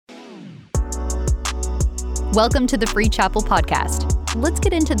Welcome to the Free Chapel Podcast. Let's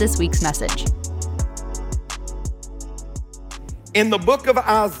get into this week's message. In the book of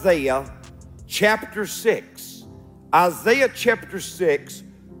Isaiah, chapter 6, Isaiah chapter 6,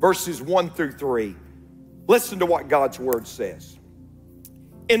 verses 1 through 3, listen to what God's word says.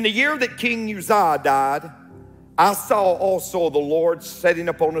 In the year that King Uzziah died, I saw also the Lord sitting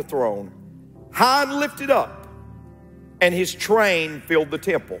upon a throne, high and lifted up, and his train filled the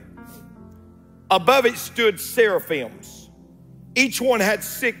temple. Above it stood seraphims. Each one had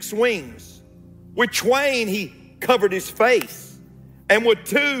 6 wings. With twain he covered his face, and with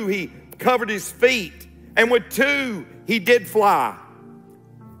 2 he covered his feet, and with 2 he did fly.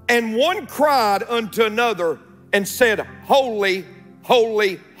 And one cried unto another and said, Holy,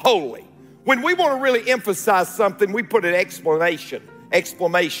 holy, holy. When we want to really emphasize something, we put an exclamation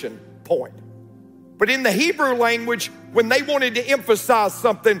point. But in the Hebrew language, when they wanted to emphasize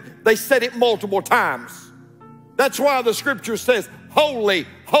something, they said it multiple times. That's why the scripture says, holy,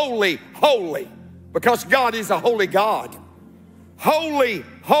 holy, holy, because God is a holy God. Holy,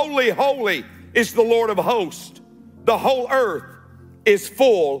 holy, holy is the Lord of hosts. The whole earth is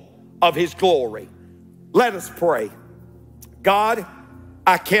full of his glory. Let us pray. God,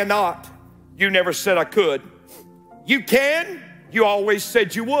 I cannot. You never said I could. You can. You always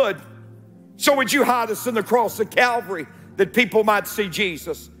said you would. So would you hide us in the cross of Calvary that people might see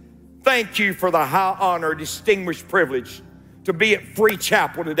Jesus? Thank you for the high honor, distinguished privilege to be at Free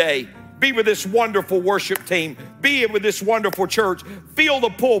Chapel today. Be with this wonderful worship team. Be with this wonderful church. Feel the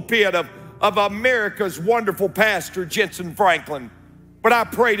pulpit of America's wonderful pastor, Jensen Franklin. But I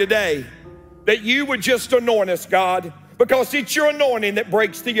pray today that you would just anoint us, God, because it's your anointing that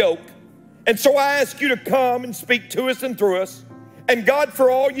breaks the yoke. And so I ask you to come and speak to us and through us. And God,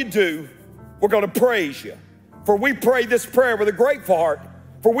 for all you do, we're going to praise you. For we pray this prayer with a grateful heart.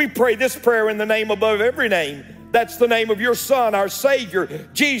 For we pray this prayer in the name above every name. That's the name of your Son, our Savior,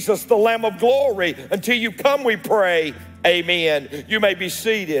 Jesus, the Lamb of glory. Until you come, we pray. Amen. You may be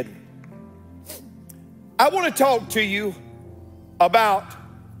seated. I want to talk to you about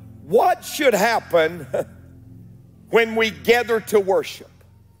what should happen when we gather to worship.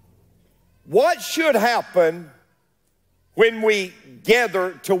 What should happen when we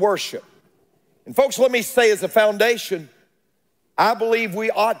gather to worship? And folks, let me say as a foundation, I believe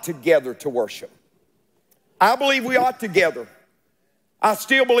we ought to gather to worship. I believe we ought to gather. I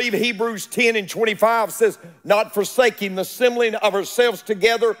still believe Hebrews 10 and 25 says, not forsaking the assembling of ourselves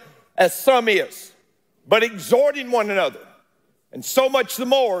together as some is, but exhorting one another. And so much the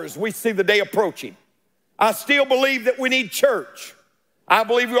more as we see the day approaching. I still believe that we need church. I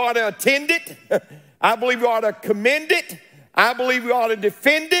believe we ought to attend it. I believe we ought to commend it. I believe we ought to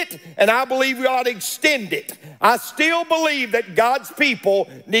defend it, and I believe we ought to extend it. I still believe that God's people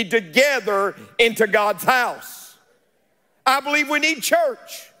need to gather into God's house. I believe we need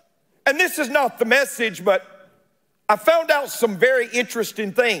church. And this is not the message, but I found out some very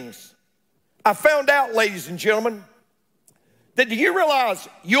interesting things. I found out, ladies and gentlemen, that do you realize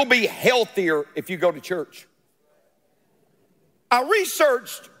you'll be healthier if you go to church? I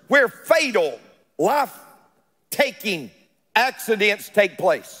researched where fatal, life-taking accidents take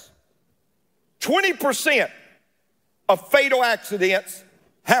place. 20% of fatal accidents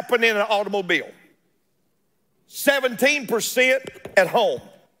happen in an automobile. 17% at home.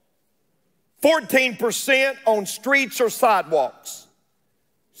 14% on streets or sidewalks.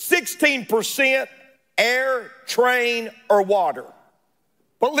 16% air, train, or water.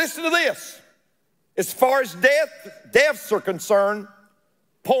 But listen to this. As far as deaths are concerned,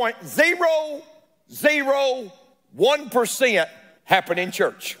 0.001% happen in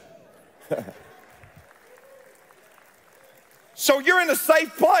church. So you're in a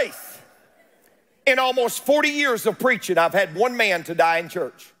safe place. In almost 40 years of preaching, I've had one man to die in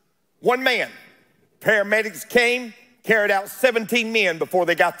church. One man. Paramedics came, carried out 17 men before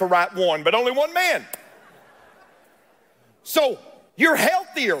they got the right one, but only one man. So you're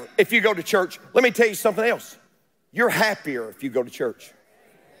healthier if you go to church. Let me tell you something else. You're happier if you go to church.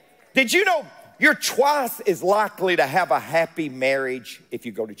 Did you know you're twice as likely to have a happy marriage if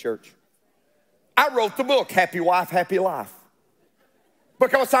you go to church? I wrote the book, Happy Wife, Happy Life,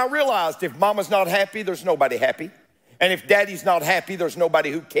 because I realized if mama's not happy, there's nobody happy. And if daddy's not happy, there's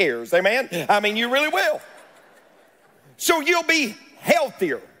nobody who cares. Amen? I mean, you really will. So you'll be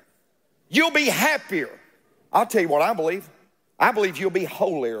healthier. You'll be happier. I'll tell you what I believe. I believe you'll be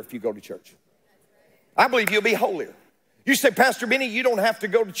holier if you go to church. I believe you'll be holier. You say, Pastor Benny, you don't have to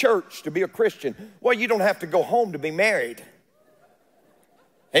go to church to be a Christian. Well, you don't have to go home to be married.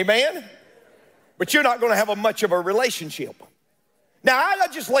 Amen? But you're not going to have much of a relationship. Now, I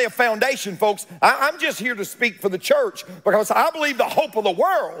just lay a foundation, folks. I'm just here to speak for the church because I believe the hope of the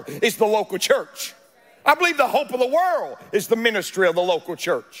world is the local church. I believe the hope of the world is the ministry of the local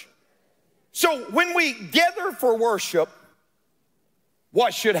church. So when we gather for worship,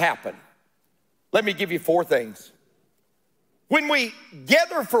 what should happen? Let me give you 4 things. When we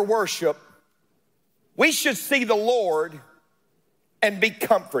gather for worship, we should see the Lord and be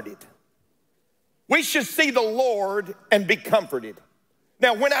comforted. We should see the Lord and be comforted.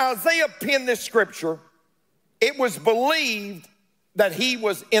 Now, when Isaiah penned this scripture, it was believed that he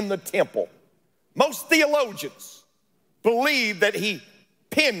was in the temple. Most theologians believe that he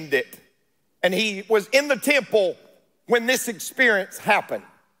penned it and he was in the temple when this experience happened.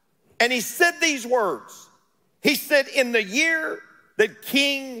 And he said these words. He said, in the year that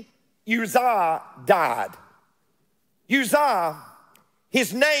King Uzziah died. Uzziah,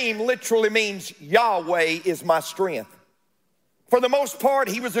 his name literally means Yahweh is my strength. For the most part,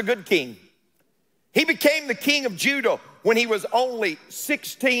 he was a good king. He became the king of Judah when he was only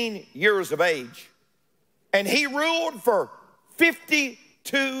 16 years of age. And he ruled for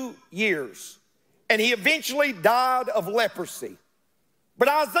 52 years. And he eventually died of leprosy. But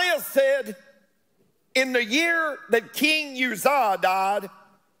Isaiah said, in the year that King Uzziah died,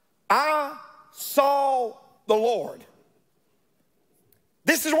 I saw the Lord.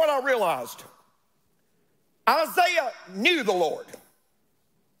 This is what I realized. Isaiah knew the Lord,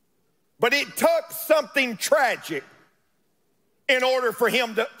 but it took something tragic in order for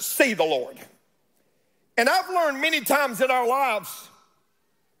him to see the Lord. And I've learned many times in our lives,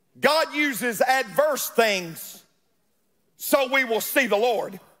 God uses adverse things so we will see the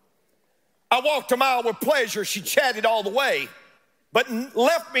Lord. I walked a mile with pleasure. She chatted all the way, but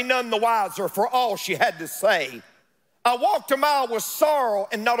left me none the wiser for all she had to say. I walked a mile with sorrow,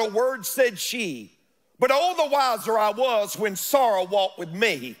 and not a word said she. But oh, the wiser I was when sorrow walked with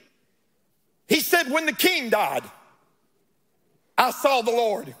me. He said, when the king died, I saw the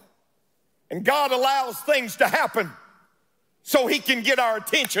Lord. And God allows things to happen so he can get our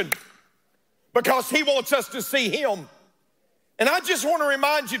attention because he wants us to see him. And I just want to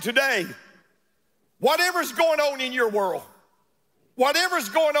remind you today, whatever's going on in your world,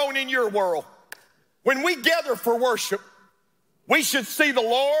 when we gather for worship, we should see the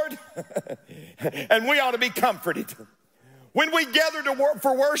Lord and we ought to be comforted. When we gather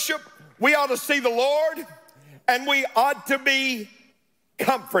for worship, we ought to see the Lord and we ought to be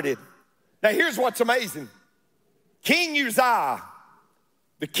comforted. Now here's what's amazing. King Uzziah,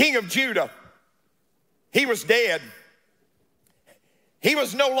 the king of Judah, he was dead. He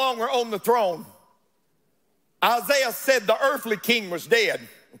was no longer on the throne. Isaiah said the earthly king was dead.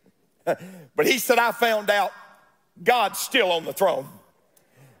 But he said, I found out God's still on the throne.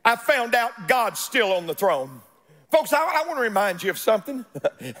 I found out God's still on the throne. Folks, I want to remind you of something.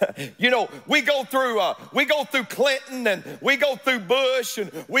 You know, we go through Clinton, and we go through Bush, and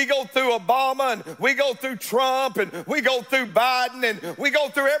we go through Obama, and we go through Trump, and we go through Biden, and we go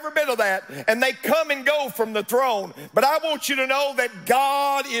through every bit of that, and they come and go from the throne. But I want you to know that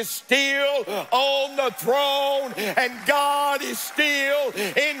God is still on the throne, and God is still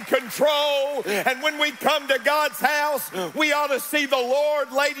in control. And when we come to God's house, we ought to see the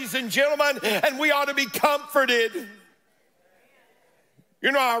Lord, ladies and gentlemen, and we ought to be comforted.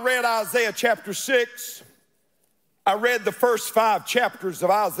 You know, I read Isaiah chapter 6. I read the first 5 chapters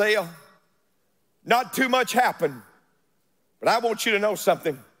of Isaiah. Not too much happened, but I want you to know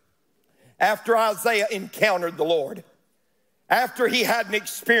something. After Isaiah encountered the Lord, after he had an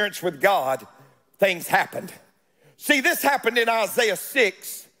experience with God, things happened. See, this happened in Isaiah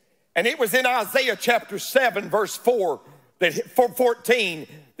 6, and it was in Isaiah chapter 7, verse 14,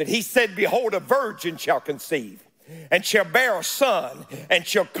 that he said, behold, a virgin shall conceive and shall bear a son, and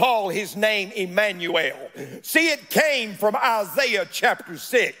shall call his name Emmanuel. See, it came from Isaiah chapter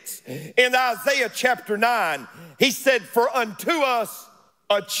 6. In Isaiah chapter 9, he said, for unto us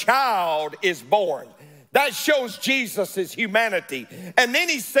a child is born. That shows Jesus' humanity. And then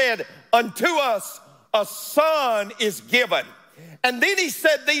he said, unto us a son is given. And then he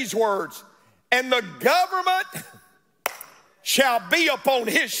said these words, and the government shall be upon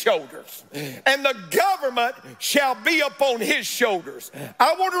his shoulders. And the government shall be upon his shoulders.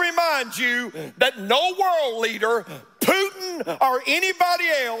 I want to remind you that no world leader Putin or anybody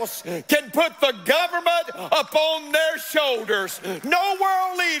else can put the government upon their shoulders. No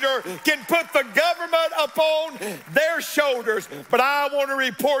world leader can put the government upon their shoulders. But I want to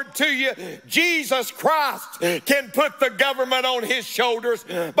report to you, Jesus Christ can put the government on his shoulders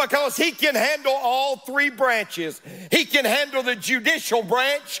because he can handle all three branches. He can handle the judicial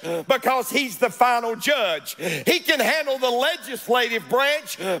branch because he's the final judge. He can handle the legislative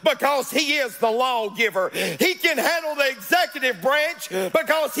branch because he is the lawgiver. He can handle the executive branch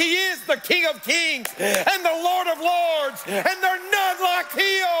because he is the King of Kings and the Lord of Lords, and there's none like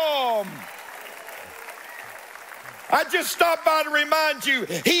him. I just stopped by to remind you,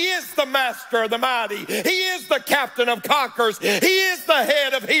 he is the master of the mighty. He is the captain of conquerors. He is the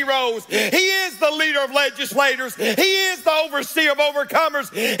head of heroes. He is the leader of legislators. He is the overseer of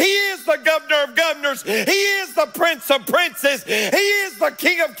overcomers. He is the governor of governors. He is the prince of princes. He is the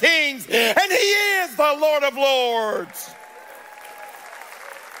King of kings. And he is the Lord of lords.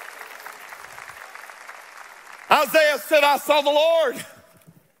 Isaiah said, I saw the Lord,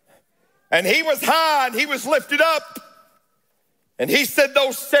 and he was high and he was lifted up. And he said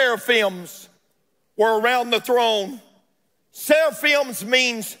those seraphims were around the throne. Seraphims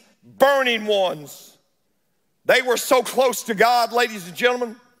means burning ones. They were so close to God, ladies and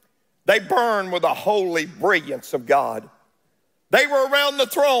gentlemen. They burned with the holy brilliance of God. They were around the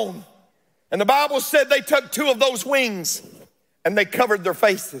throne. And the Bible said they took two of those wings and they covered their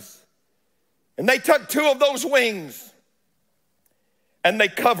faces. And they took two of those wings and they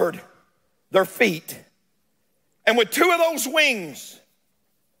covered their feet. And with two of those wings,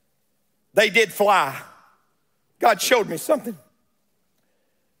 they did fly. God showed me something.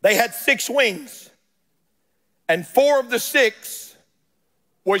 They had 6 wings, and 4 of the 6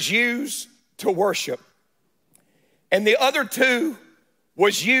 was used to worship. And the other 2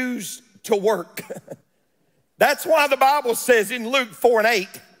 was used to work. That's why the Bible says in Luke 4:8,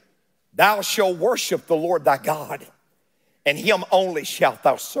 thou shalt worship the Lord thy God, and him only shalt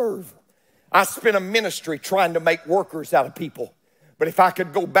thou serve. I spent a ministry trying to make workers out of people. But if I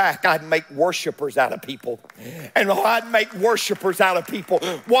could go back, I'd make worshipers out of people. And I'd make worshipers out of people.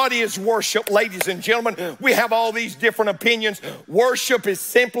 What is worship, ladies and gentlemen? We have all these different opinions. Worship is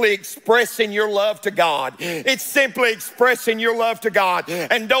simply expressing your love to God. It's simply expressing your love to God.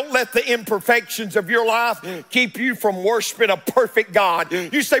 And don't let the imperfections of your life keep you from worshiping a perfect God.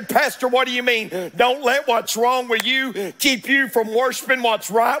 You say, Pastor, what do you mean? Don't let what's wrong with you keep you from worshiping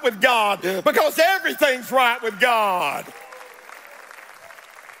what's right with God, because everything's right with God.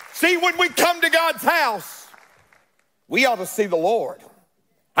 See, when we come to God's house, we ought to see the Lord.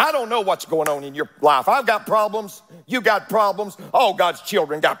 I don't know what's going on in your life. I've got problems. You got problems. All God's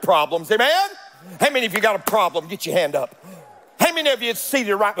children got problems. Amen? How many of you got a problem? Get your hand up. How many of you is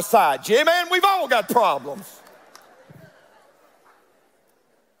seated right beside you? Amen? We've all got problems.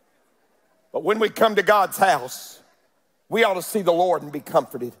 But when we come to God's house, we ought to see the Lord and be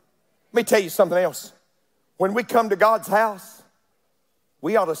comforted. Let me tell you something else. When we come to God's house,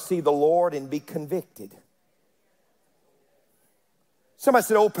 we ought to see the Lord and be convicted. Somebody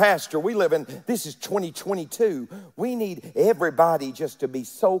said, oh, Pastor, this is 2022. We need everybody just to be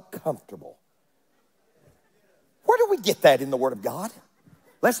so comfortable. Where do we get that in the Word of God?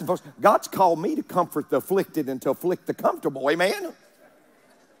 Listen, folks, God's called me to comfort the afflicted and to afflict the comfortable, amen?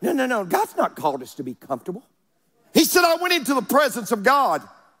 No, God's not called us to be comfortable. He said, I went into the presence of God,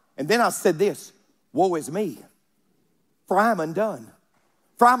 and then I said this, woe is me, for I am undone.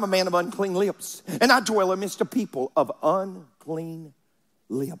 For I'm a man of unclean lips, and I dwell amidst a people of unclean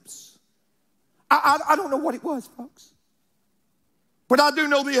lips. I don't know what it was, folks. But I do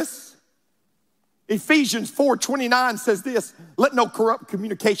know this. Ephesians 4:29 says this, let no corrupt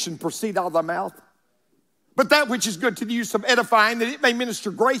communication proceed out of thy mouth, but that which is good to the use of edifying, that it may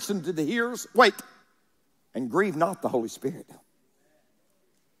minister grace unto the hearers. Wait, and grieve not the Holy Spirit.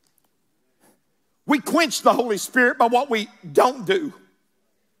 We quench the Holy Spirit by what we don't do.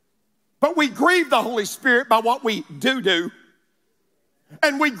 But we grieve the Holy Spirit by what we do.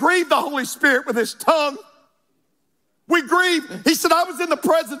 And we grieve the Holy Spirit with his tongue. We grieve. He said, I was in the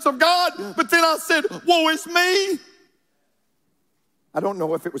presence of God, but then I said, woe is me. I don't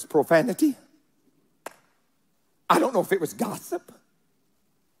know if it was profanity. I don't know if it was gossip.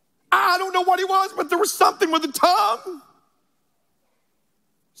 I don't know what it was, but there was something with the tongue.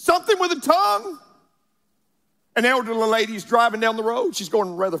 Something with the tongue. An elderly lady's driving down the road. She's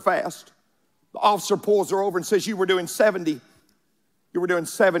going rather fast. The officer pulls her over and says, you were doing 70. You were doing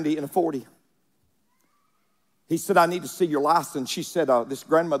 70 in a 40. He said, I need to see your license. She said, this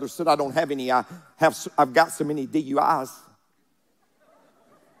grandmother said, I don't have any. I've got so many DUIs.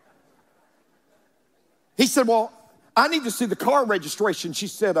 He said, well, I need to see the car registration. She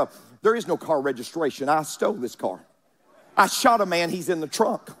said, there is no car registration. I stole this car. I shot a man. He's in the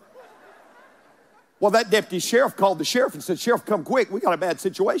trunk. Well, that deputy sheriff called the sheriff and said, Sheriff, come quick. We got a bad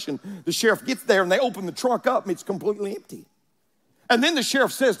situation. The sheriff gets there, and they open the trunk up, and it's completely empty. And then the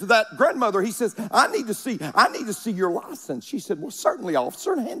sheriff says to that grandmother, he says, I need to see your license. She said, well, certainly,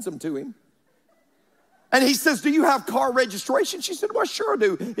 officer, and hands them to him. And he says, do you have car registration? She said, well, sure I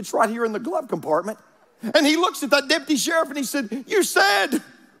do. It's right here in the glove compartment. And he looks at that deputy sheriff and he said, you said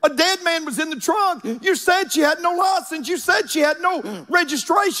a dead man was in the trunk. You said she had no license. You said she had no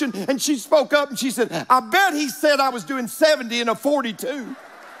registration. And she spoke up and she said, I bet he said I was doing 70 in a 42.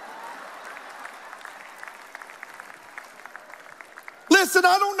 Listen,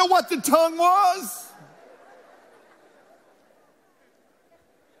 I don't know what the tongue was.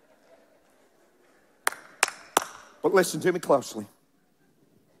 But listen to me closely.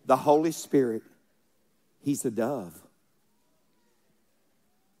 The Holy Spirit, He's a dove.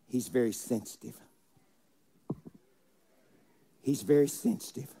 He's very sensitive. He's very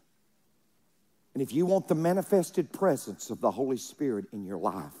sensitive. And if you want the manifested presence of the Holy Spirit in your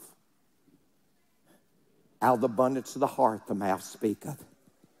life, out of the abundance of the heart, the mouth speaketh.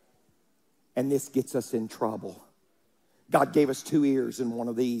 And this gets us in trouble. God gave us 2 ears in one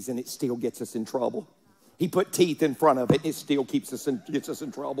of these, and it still gets us in trouble. He put teeth in front of it, and it still gets us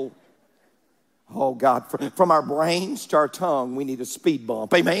in trouble. Oh, God, from our brains to our tongue, we need a speed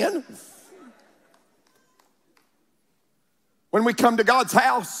bump. Amen? When we come to God's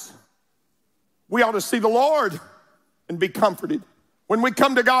house, we ought to see the Lord and be comforted. When we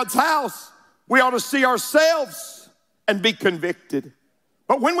come to God's house, we ought to see ourselves and be convicted.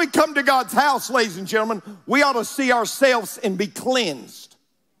 But when we come to God's house, ladies and gentlemen, we ought to see ourselves and be cleansed.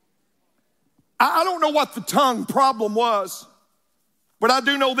 I don't know what the tongue problem was, but I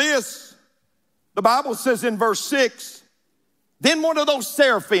do know this. The Bible says in verse 6, then one of those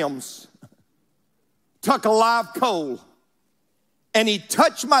seraphims took a live coal and he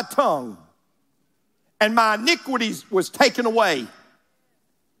touched my tongue, and my iniquities was taken away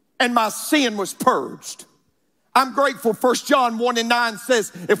and my sin was purged. I'm grateful 1 John 1:9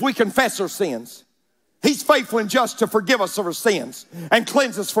 says if we confess our sins, He's faithful and just to forgive us of our sins and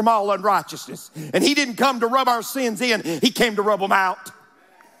cleanse us from all unrighteousness. And He didn't come to rub our sins in. He came to rub them out.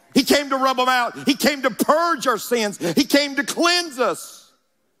 He came to rub them out. He came to purge our sins. He came to cleanse us.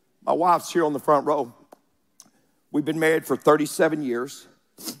 My wife's here on the front row. We've been married for 37 years.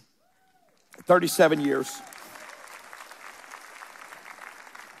 37 years.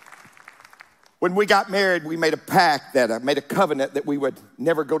 When we got married, we made a pact made a covenant that we would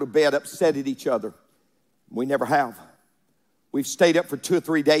never go to bed upset at each other. We never have. We've stayed up for 2 or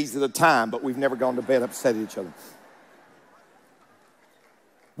 3 days at a time, but we've never gone to bed upset at each other.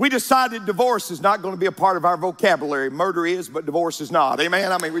 We decided divorce is not going to be a part of our vocabulary. Murder is, but divorce is not.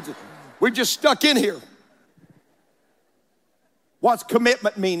 Amen? I mean, we're just stuck in here. What's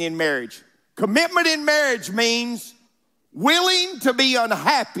commitment mean in marriage? Commitment in marriage means willing to be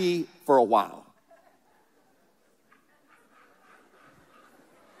unhappy for a while.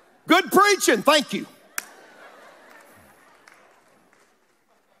 Good preaching, thank you.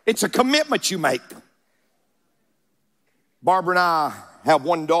 It's a commitment you make. Barbara and I have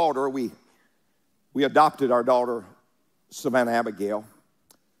one daughter. We adopted our daughter, Savannah Abigail.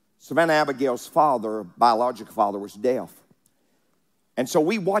 Savannah Abigail's father, biological father, was deaf. And so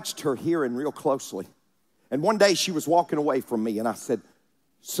we watched her hearing real closely. And one day she was walking away from me and I said,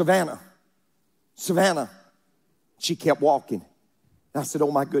 Savannah. She kept walking. And I said,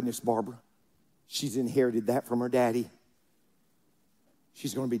 oh my goodness, Barbara, she's inherited that from her daddy.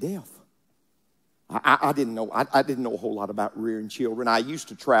 She's going to be deaf. I didn't know a whole lot about rearing children. I used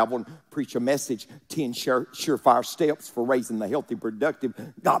to travel and preach a message, 10 surefire steps for raising the healthy, productive,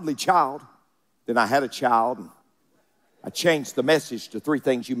 godly child. Then I had a child, and I changed the message to 3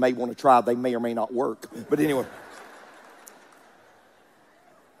 things you may want to try. They may or may not work. But anyway.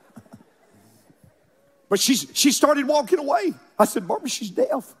 But she started walking away. I said, Barbara, she's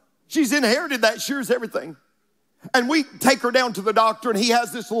deaf. She's inherited that, sure as everything. And we take her down to the doctor, and he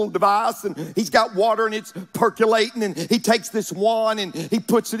has this little device, and he's got water, and it's percolating, and he takes this wand, and he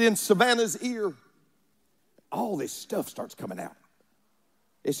puts it in Savannah's ear. All this stuff starts coming out.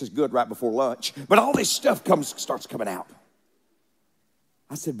 This is good right before lunch. But all this stuff starts coming out.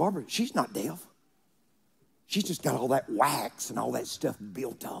 I said, Barbara, she's not deaf. She's just got all that wax and all that stuff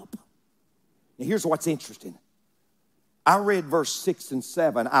built up. Now, here's what's interesting. I read verse 6 and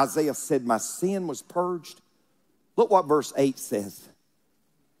 7. Isaiah said, my sin was purged. Look what verse 8 says.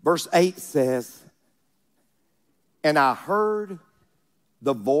 Verse 8 says, and I heard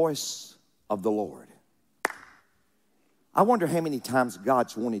the voice of the Lord. I wonder how many times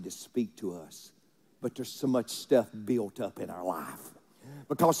God's wanted to speak to us, but there's so much stuff built up in our life.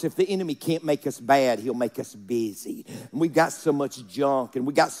 Because if the enemy can't make us bad, he'll make us busy. And we've got so much junk, and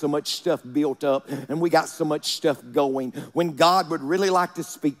we got so much stuff built up, and we got so much stuff going. When God would really like to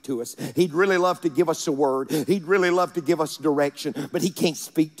speak to us, he'd really love to give us a word. He'd really love to give us direction, but he can't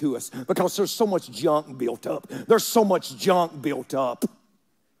speak to us because there's so much junk built up. There's so much junk built up.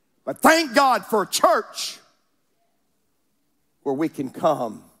 But thank God for a church where we can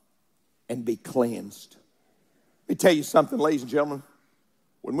come and be cleansed. Let me tell you something, ladies and gentlemen.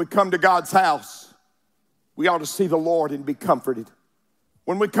 When we come to God's house, we ought to see the Lord and be comforted.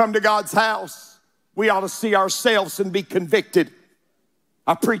 When we come to God's house, we ought to see ourselves and be convicted.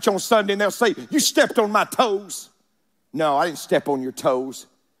 I preach on Sunday and they'll say, you stepped on my toes. No, I didn't step on your toes.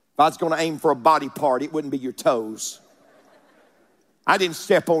 If I was going to aim for a body part, it wouldn't be your toes. I didn't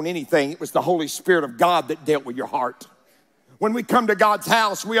step on anything. It was the Holy Spirit of God that dealt with your heart. When we come to God's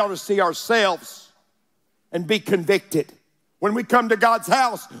house, we ought to see ourselves and be convicted. When we come to God's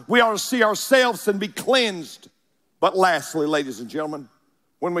house, we ought to see ourselves and be cleansed. But lastly, ladies and gentlemen,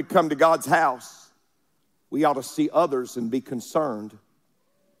 when we come to God's house, we ought to see others and be concerned.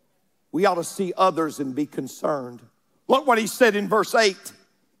 We ought to see others and be concerned. Look what he said in verse 8.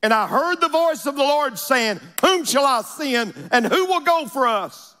 And I heard the voice of the Lord saying, whom shall I send, and who will go for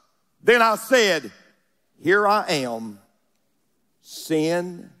us? Then I said, here I am,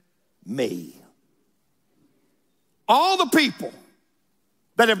 send me. All the people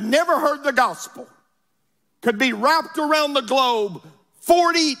that have never heard the gospel could be wrapped around the globe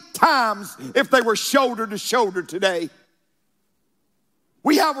 40 times if they were shoulder to shoulder today.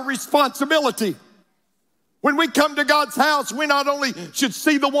 We have a responsibility. When we come to God's house, we not only should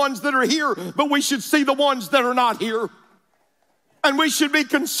see the ones that are here, but we should see the ones that are not here. And we should be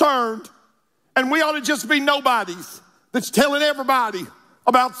concerned. And we ought to just be nobodies that's telling everybody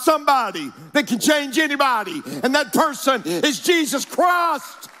about somebody that can change anybody, and that person is Jesus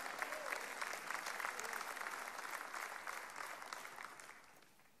Christ.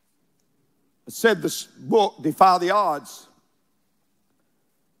 I said this book, Defy the Odds,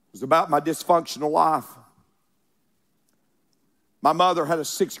 was about my dysfunctional life. My mother had a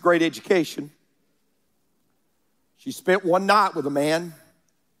 6th grade education. She spent one night with a man,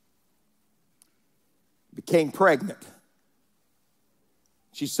 became pregnant.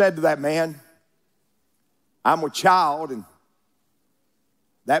 She said to that man, I'm with child, and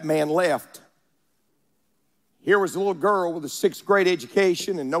that man left. Here was a little girl with a 6th grade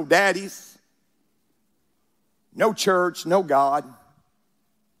education and no daddies, no church, no God.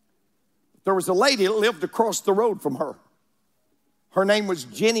 There was a lady that lived across the road from her. Her name was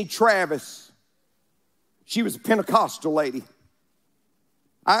Jenny Travis. She was a Pentecostal lady.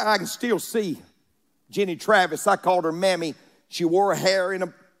 I can still see Jenny Travis. I called her Mammy. She wore her hair in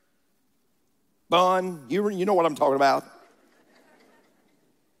a bun. You know what I'm talking about.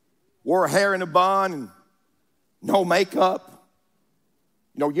 Wore her hair in a bun and no makeup.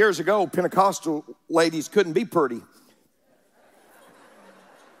 You know, years ago, Pentecostal ladies couldn't be pretty.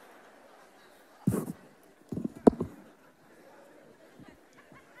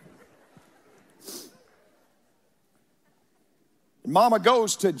 Mama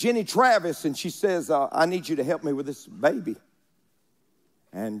goes to Jenny Travis and she says, I need you to help me with this baby.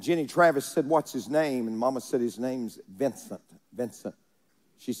 And Jenny Travis said, what's his name? And Mama said, his name's Vincent. Vincent.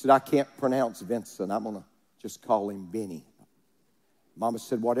 She said, I can't pronounce Vincent. I'm going to just call him Benny. Mama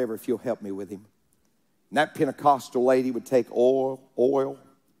said, whatever, if you'll help me with him. And that Pentecostal lady would take oil,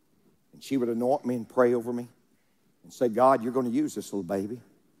 and she would anoint me and pray over me and say, God, you're going to use this little baby.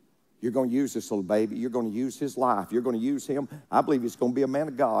 You're going to use this little baby. You're going to use his life. You're going to use him. I believe he's going to be a man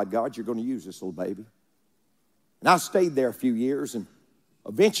of God. God, you're going to use this little baby. And I stayed there a few years, and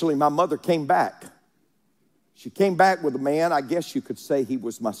eventually my mother came back. She came back with a man, I guess you could say he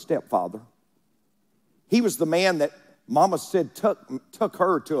was my stepfather. He was the man that Mama said took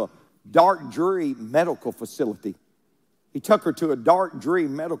her to a dark, dreary medical facility. He took her to a dark, dreary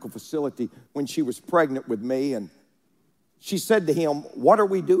medical facility when she was pregnant with me, and she said to him, what are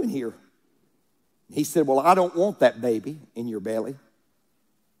we doing here? He said, well, I don't want that baby in your belly,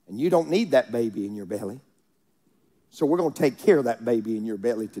 and you don't need that baby in your belly. So we're going to take care of that baby in your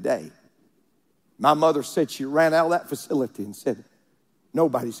belly today. My mother said she ran out of that facility and said,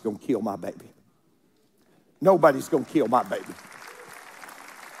 nobody's going to kill my baby. Nobody's going to kill my baby.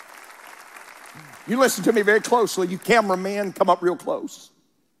 You listen to me very closely. You cameramen, come up real close.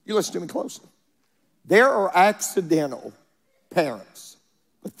 You listen to me closely. There are accidental parents,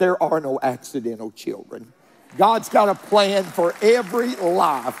 but there are no accidental children. God's got a plan for every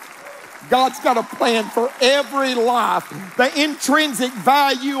life. God's got a plan for every life. The intrinsic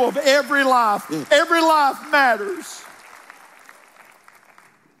value of every life. Every life matters.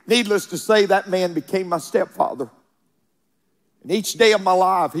 Needless to say, that man became my stepfather. And each day of my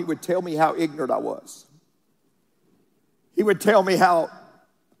life, he would tell me how ignorant I was. He would tell me how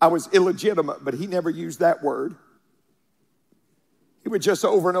I was illegitimate, but he never used that word. He would just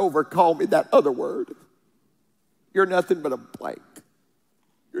over and over call me that other word. You're nothing but a blank.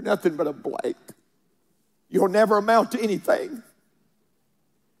 You're nothing but a blank. You'll never amount to anything.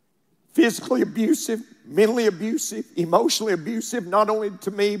 Physically abusive, mentally abusive, emotionally abusive, not only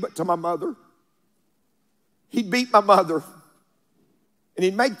to me, but to my mother. He'd beat my mother, and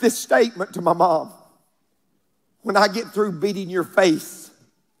he'd make this statement to my mom. When I get through beating your face,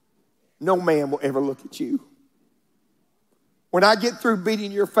 no man will ever look at you. When I get through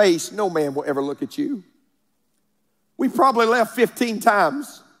beating your face, no man will ever look at you. We probably left 15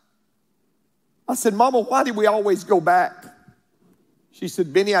 times. I said, Mama, why did we always go back? She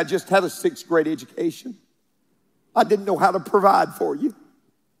said, Benny, I just had a 6th grade education. I didn't know how to provide for you.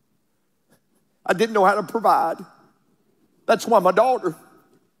 I didn't know how to provide. That's why my daughter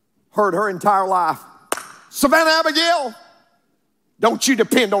heard her entire life, Savannah Abigail, don't you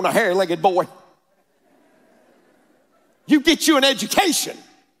depend on a hairy-legged boy. You get you an education.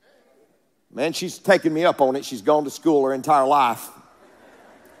 Man, she's taken me up on it. She's gone to school her entire life.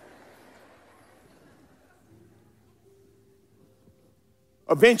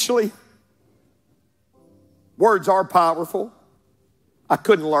 Eventually, words are powerful. I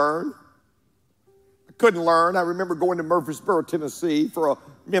couldn't learn. I remember going to Murfreesboro, Tennessee for a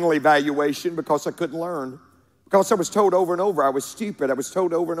mental evaluation because I couldn't learn. Because I was told over and over I was stupid. I was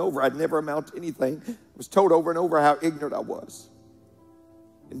told over and over I'd never amount to anything. I was told over and over how ignorant I was.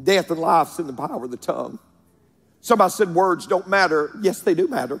 And death and life's in the power of the tongue. Somebody said words don't matter. Yes, they do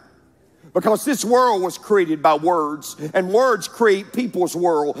matter. Because this world was created by words, and words create people's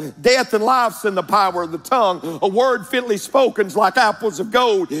world. Death and life's in the power of the tongue. A word fitly spoken is like apples of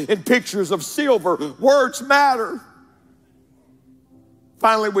gold and pictures of silver. Words matter.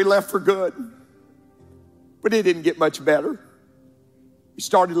 Finally, we left for good. But it didn't get much better. We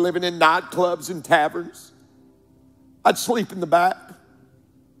started living in nightclubs and taverns. I'd sleep in the back.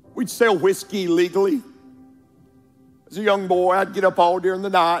 We'd sell whiskey illegally. As a young boy, I'd get up all during the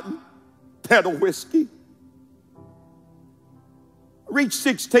night and peddle whiskey. I reached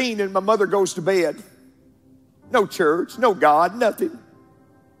 16 and my mother goes to bed. No church, no God, nothing.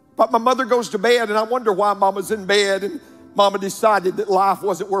 But my mother goes to bed, and I wonder why Mama's in bed, and Mama decided that life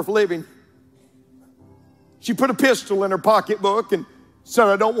wasn't worth living. She put a pistol in her pocketbook and said,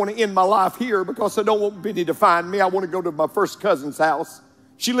 I don't want to end my life here because I don't want Benny to find me. I want to go to my first cousin's house.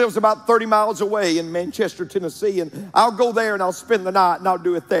 She lives about 30 miles away in Manchester, Tennessee, and I'll go there and I'll spend the night and I'll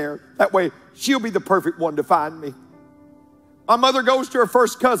do it there. That way, she'll be the perfect one to find me. My mother goes to her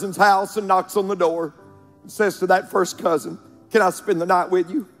first cousin's house and knocks on the door and says to that first cousin, can I spend the night with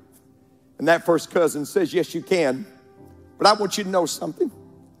you? And that first cousin says, yes, you can. But I want you to know something.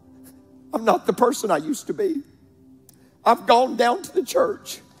 I'm not the person I used to be. I've gone down to the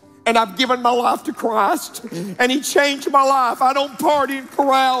church and I've given my life to Christ, and He changed my life. I don't party in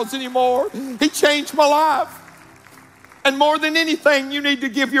corrals anymore. He changed my life. And more than anything, you need to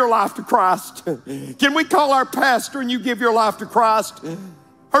give your life to Christ. Can we call our pastor and you give your life to Christ?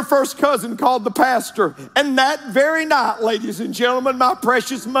 Her first cousin called the pastor, and that very night, ladies and gentlemen, my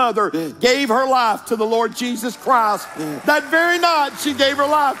precious mother gave her life to the Lord Jesus Christ. That very night, she gave her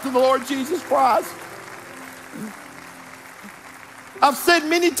life to the Lord Jesus Christ. I've said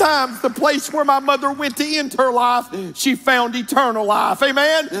many times, the place where my mother went to end her life, she found eternal life.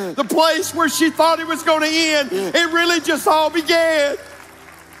 Amen? The place where she thought it was going to end, it really just all began.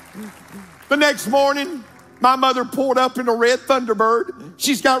 The next morning, my mother pulled up in a red Thunderbird.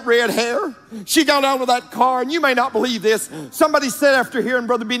 She's got red hair. She got out of that car, and you may not believe this. Somebody said after hearing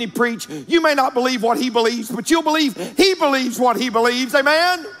Brother Benny preach, you may not believe what he believes, but you'll believe he believes what he believes.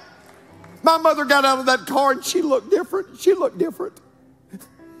 Amen? My mother got out of that car, and she looked different. She looked different.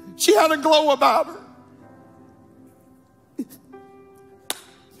 She had a glow about her.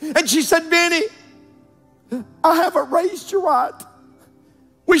 And she said, Benny, I haven't raised you right.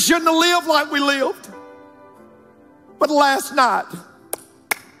 We shouldn't have lived like we lived. But last night,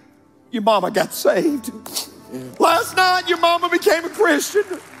 your mama got saved. Last night, your mama became a Christian.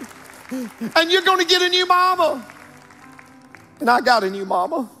 And you're going to get a new mama. And I got a new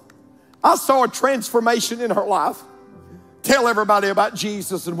mama. I saw a transformation in her life. Tell everybody about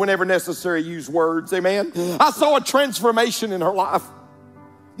Jesus, and whenever necessary, use words. Amen. I saw a transformation in her life.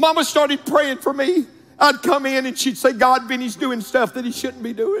 Mama started praying for me. I'd come in and she'd say, God, Benny's doing stuff that he shouldn't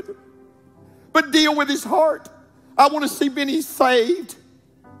be doing. but deal with his heart. I want to see Benny saved.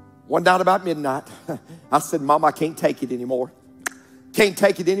 One night about midnight, I said, Mom, I can't take it anymore. Can't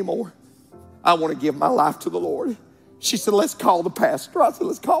take it anymore. I want to give my life to the Lord. She said, let's call the pastor. I said,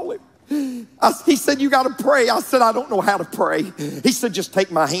 let's call him. He said, you got to pray. I said, I don't know how to pray. He said, just take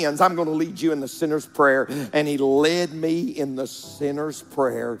my hands. I'm going to lead you in the sinner's prayer. And he led me in the sinner's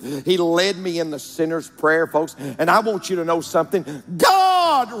prayer. He led me in the sinner's prayer, folks. And I want you to know something.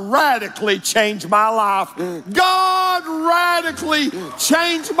 God radically changed my life. God radically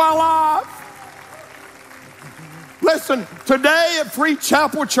changed my life. Listen, today at Free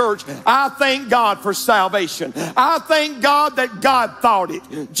Chapel Church, I thank God for salvation. I thank God that God thought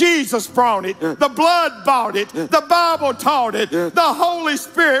it. Jesus brought it. The blood bought it. The Bible taught it. The Holy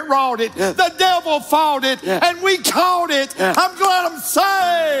Spirit wrought it. The devil fought it. And we caught it. I'm glad I'm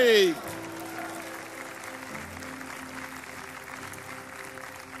saved.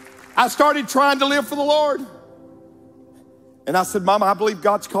 I started trying to live for the Lord. And I said, Mama, I believe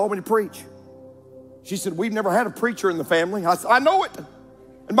God's called me to preach. She said, we've never had a preacher in the family. I said, I know it.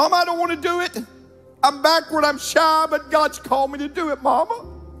 And Mama, I don't want to do it. I'm backward, I'm shy, but God's called me to do it, Mama.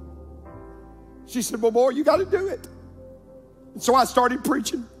 She said, well, boy, you got to do it. And so I started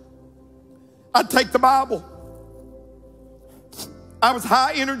preaching. I'd take the Bible. I was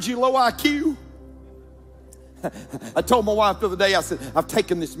high energy, low IQ. I told my wife the other day, I said, I've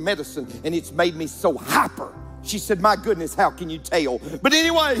taken this medicine and it's made me so hyper. She said, my goodness, how can you tell? But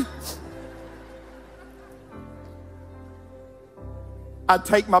anyway, I'd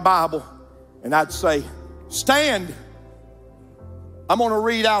take my Bible and I'd say, stand. I'm going to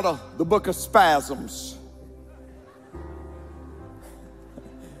read out of the book of Spasms.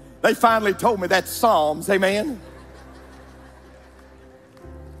 They finally told me that's Psalms, amen.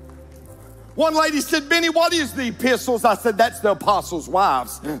 One lady said, Benny, what is the epistles? I said, that's the apostles'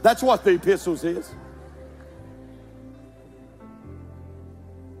 wives. That's what the epistles is.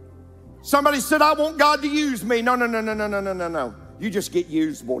 Somebody said, I want God to use me. No. You just get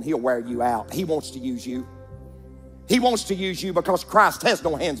usable and he'll wear you out. He wants to use you. He wants to use you because Christ has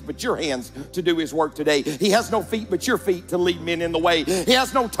no hands but your hands to do his work today. He has no feet but your feet to lead men in the way. He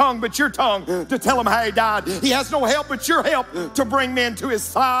has no tongue but your tongue to tell him how he died. He has no help but your help to bring men to his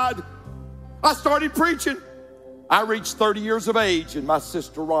side. I started preaching. I reached 30 years of age and my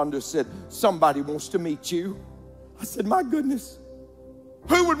sister Rhonda said, somebody wants to meet you. I said, my goodness,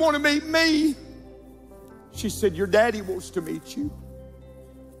 who would want to meet me? She said, your daddy wants to meet you.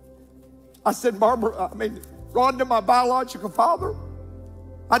 I said, Rhonda, my biological father,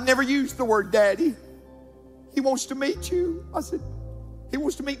 I'd never used the word daddy. He wants to meet you. I said, he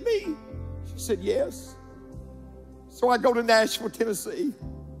wants to meet me. She said, yes. So I go to Nashville, Tennessee,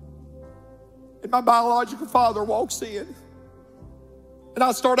 and my biological father walks in, and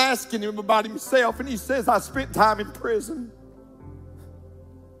I start asking him about himself, and he says, I spent time in prison.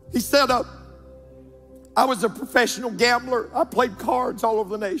 He said, I was a professional gambler. I played cards all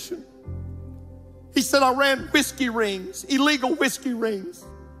over the nation. He said, I ran whiskey rings, illegal whiskey rings.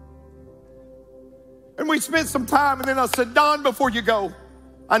 And we spent some time, and then I said, Don, before you go,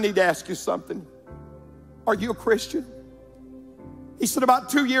 I need to ask you something. Are you a Christian? He said, about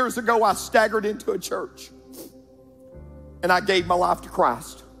 2 years ago, I staggered into a church, and I gave my life to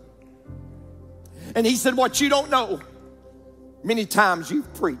Christ. And he said, what you don't know, many times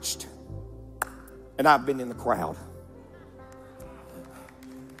you've preached, and I've been in the crowd.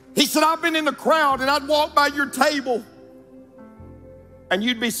 He said, I've been in the crowd and I'd walk by your table and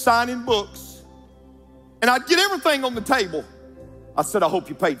you'd be signing books and I'd get everything on the table. I said, I hope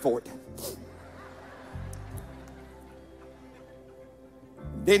you paid for it.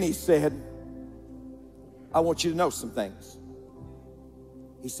 Then he said, I want you to know some things.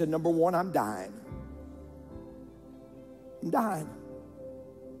 He said, number one, I'm dying. I'm dying.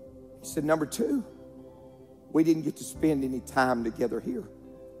 He said, number two, we didn't get to spend any time together here.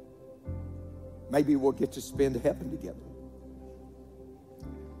 Maybe we'll get to spend heaven together.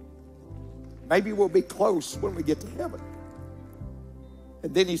 Maybe we'll be close when we get to heaven.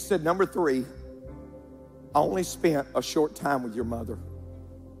 And then he said, number three, I only spent a short time with your mother,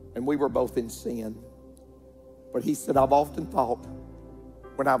 and we were both in sin. But he said, I've often thought,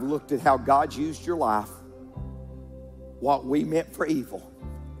 when I've looked at how God used your life, what we meant for evil,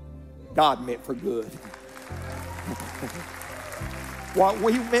 God meant for good. What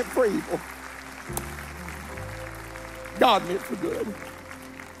we meant for evil, God meant for good.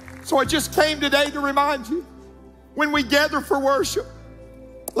 So I just came today to remind you, when we gather for worship,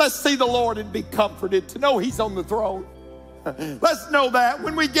 let's see the Lord and be comforted to know he's on the throne. Let's know that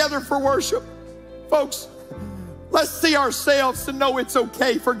when we gather for worship, folks, Let's see ourselves and know it's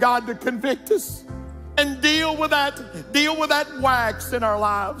okay for God to convict us and deal with that wax in our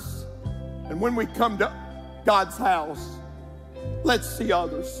lives. And when we come to God's house, let's see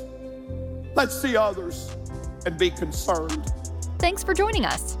others. Let's see others and be concerned. Thanks for joining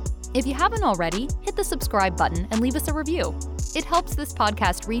us. If you haven't already, hit the subscribe button and leave us a review. It helps this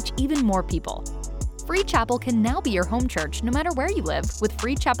podcast reach even more people. Free Chapel can now be your home church no matter where you live with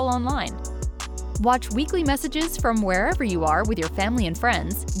Free Chapel Online. Watch weekly messages from wherever you are with your family and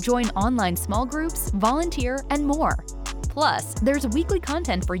friends, join online small groups, volunteer, and more. Plus, there's weekly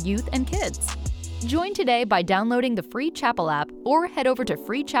content for youth and kids. Join today by downloading the Free Chapel app or head over to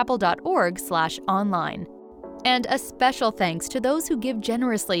freechapel.org/online. And a special thanks to those who give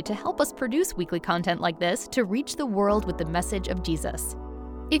generously to help us produce weekly content like this to reach the world with the message of Jesus.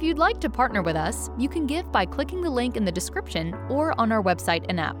 If you'd like to partner with us, you can give by clicking the link in the description or on our website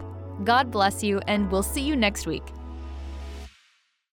and app. God bless you, and we'll see you next week.